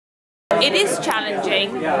It is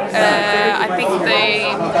challenging. I think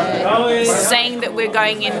the saying that we're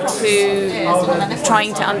going into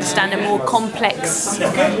trying to understand a more complex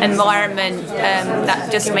environment,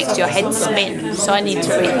 that just makes your head spin. So I need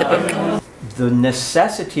to read the book. The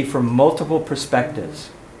necessity for multiple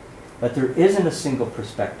perspectives, but there isn't a single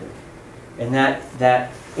perspective, and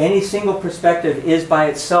that any single perspective is by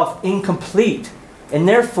itself incomplete, and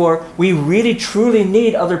therefore we really truly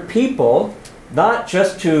need other people, not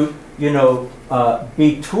just to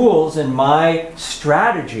be tools in my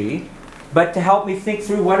strategy, but to help me think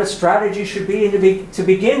through what a strategy should be and to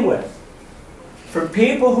begin with. For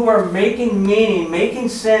people who are making meaning, making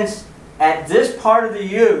sense at this part of the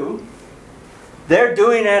you, they're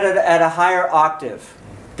doing it at a higher octave.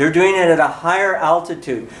 They're doing it at a higher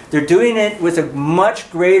altitude. They're doing it with a much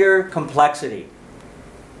greater complexity.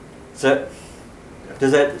 So,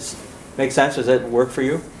 does that make sense? Does that work for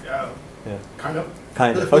you? Yeah. Kind of.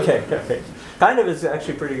 Kind of. Okay. Okay. Kind of is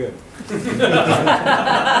actually pretty good.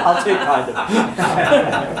 I'll take kind of.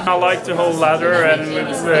 I liked the whole ladder and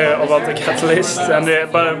about the catalyst,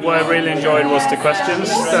 but what I really enjoyed was the questions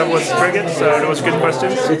that was triggered. So it was good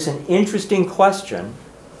questions. It's an interesting question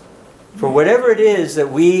for whatever it is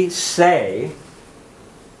that we say,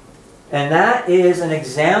 and that is an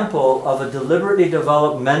example of a deliberately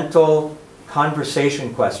developed mental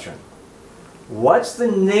conversation question. What's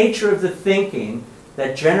the nature of the thinking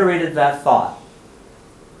that generated that thought?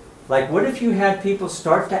 Like, what if you had people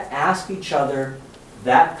start to ask each other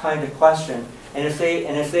that kind of question, and if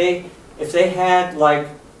they had like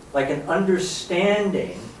an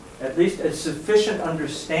understanding, at least a sufficient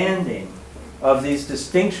understanding of these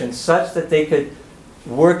distinctions, such that they could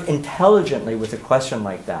work intelligently with a question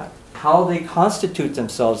like that. How they constitute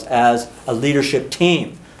themselves as a leadership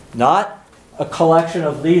team, not a collection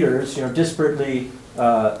of leaders, disparately,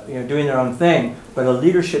 doing their own thing, but a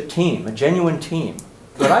leadership team, a genuine team.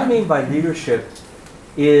 What I mean by leadership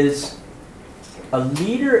is a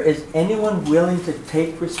leader is anyone willing to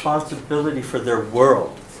take responsibility for their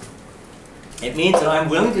world. It means that I'm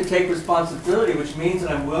willing to take responsibility, which means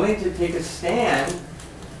that I'm willing to take a stand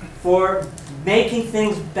for making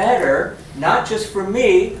things better, not just for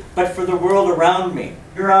me, but for the world around me.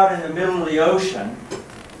 You're out in the middle of the ocean.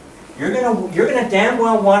 You're gonna damn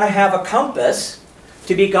well want to have a compass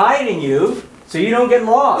to be guiding you so you don't get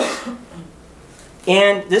lost.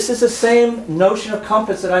 And this is the same notion of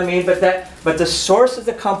compass that I mean, but the source of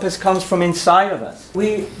the compass comes from inside of us.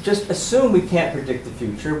 We just assume we can't predict the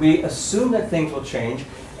future. We assume that things will change,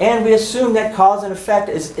 and we assume that cause and effect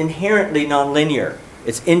is inherently nonlinear.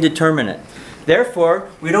 It's indeterminate. Therefore,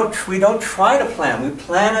 we don't try to plan. We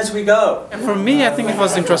plan as we go. For me, I think it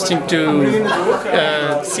was interesting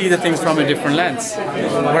to see the things from a different lens.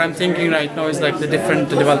 What I'm thinking right now is like the different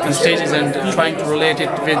development stages and trying to relate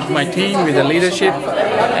it with my team, with the leadership,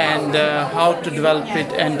 and how to develop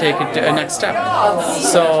it and take it to a next step.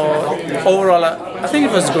 So overall, I think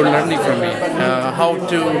it was good learning for me, how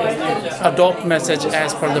to adopt message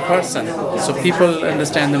as per the person. So people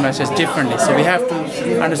understand the message differently. So we have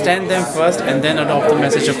to understand them first and then adopt the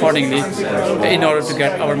message accordingly in order to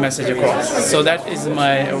get our message across. So that is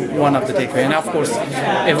one of the takeaways. And of course,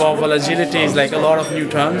 Evolvagility is like a lot of new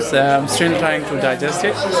terms. I'm still trying to digest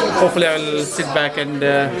it. Hopefully I will sit back and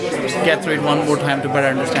get through it one more time to better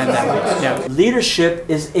understand that. Yeah. Leadership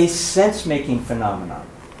is a sense-making phenomenon.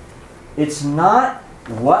 It's not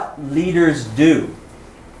what leaders do.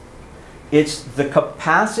 It's the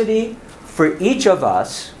capacity for each of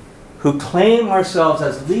us who claim ourselves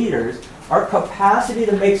as leaders, our capacity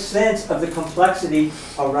to make sense of the complexity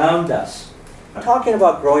around us. I'm talking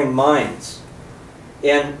about growing minds.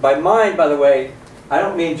 And by mind, by the way, I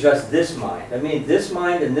don't mean just this mind. I mean this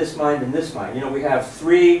mind and this mind and this mind. We have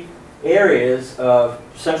three areas of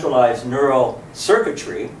centralized neural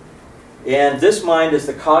circuitry. And this mind is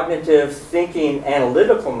the cognitive, thinking,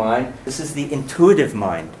 analytical mind. This is the intuitive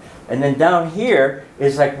mind. And then down here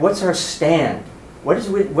is like, what's our stand? What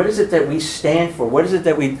is it that we stand for? What is it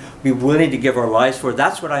that we'd be willing to give our lives for?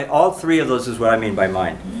 That's what all three of those is what I mean by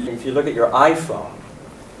mind. If you look at your iPhone,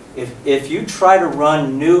 if you try to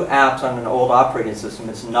run new apps on an old operating system,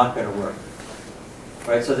 it's not going to work.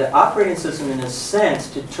 Right? So the operating system, in a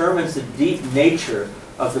sense, determines the deep nature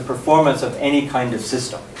of the performance of any kind of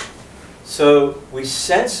system. So we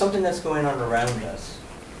sense something that's going on around us.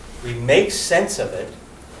 We make sense of it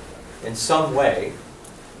in some way,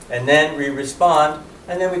 and then we respond,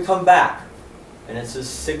 and then we come back. And it's a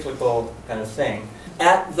cyclical kind of thing.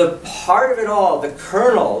 At the heart of it all, the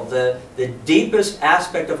kernel, the deepest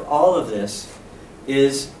aspect of all of this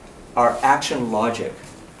is our action logic.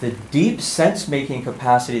 The deep sense-making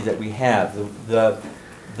capacity that we have, the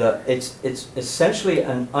it's essentially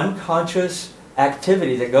an unconscious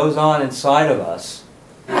activity that goes on inside of us.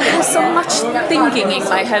 I have so much thinking in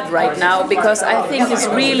my head right now because I think it's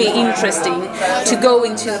really interesting to go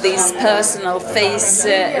into this personal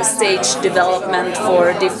stage development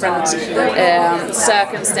for different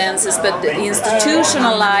circumstances, but the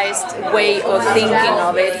institutionalized way of thinking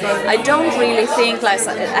of it, I don't really think, as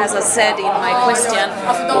I said in my question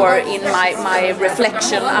or in my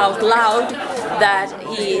reflection out loud, that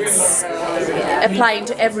is applying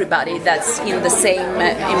to everybody that's in the same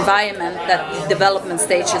environment, that development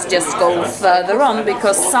stages just go further on,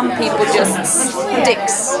 because some people just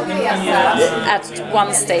sticks at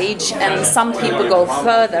one stage and some people go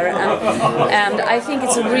further, and I think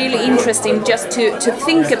it's really interesting just to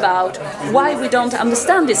think about why we don't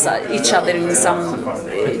understand each other in some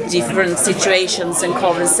different situations and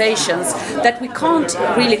conversations, that we can't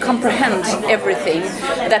really comprehend everything,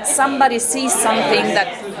 that somebody sees something that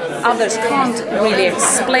others can't really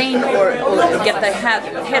explain or get their head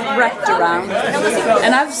wrapped around.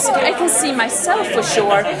 And I can see myself for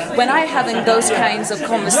sure when I'm having those kinds of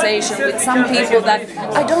conversations with some people that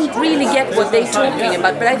I don't really get what they're talking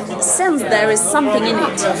about, but I sense there is something in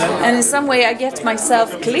it. And in some way I get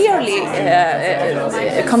myself clearly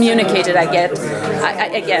communicated,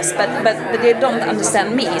 I guess, but they don't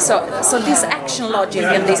understand me. So this action logic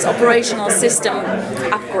and this operational system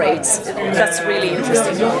upgrades, that's really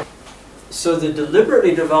interesting. So the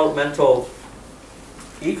deliberately developmental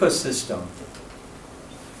ecosystem,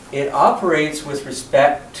 it operates with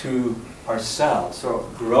respect to ourselves, so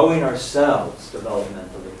growing ourselves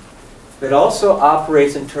developmentally. It also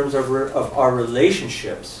operates in terms of our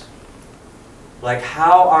relationships, like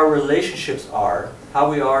how our relationships are, how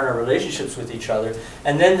we are in our relationships with each other,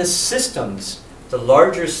 and then the systems, the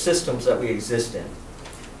larger systems that we exist in.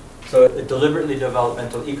 So a deliberately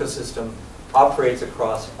developmental ecosystem operates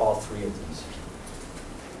across all three of these.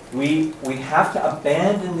 We have to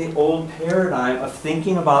abandon the old paradigm of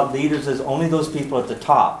thinking about leaders as only those people at the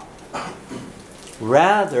top,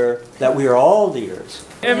 rather that we are all leaders.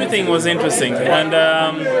 Everything was interesting, and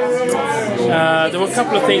there were a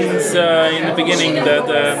couple of things in the beginning that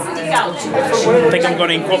I think I'm going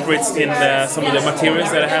to incorporate in some of the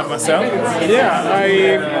materials that I have myself. Yeah,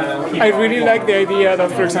 I really like the idea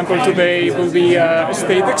that, for example, today will be a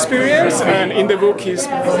state experience, and in the book he's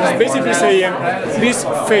basically saying this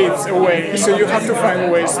fades away, so you have to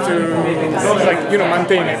find ways to,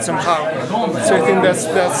 maintain it somehow. So I think that's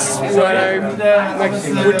what I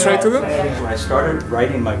would try to do. When I started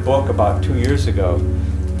writing my book about 2 years ago,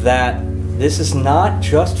 that this is not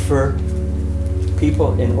just for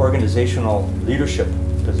people in organizational leadership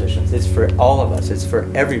positions, it's for all of us, it's for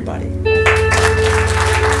everybody.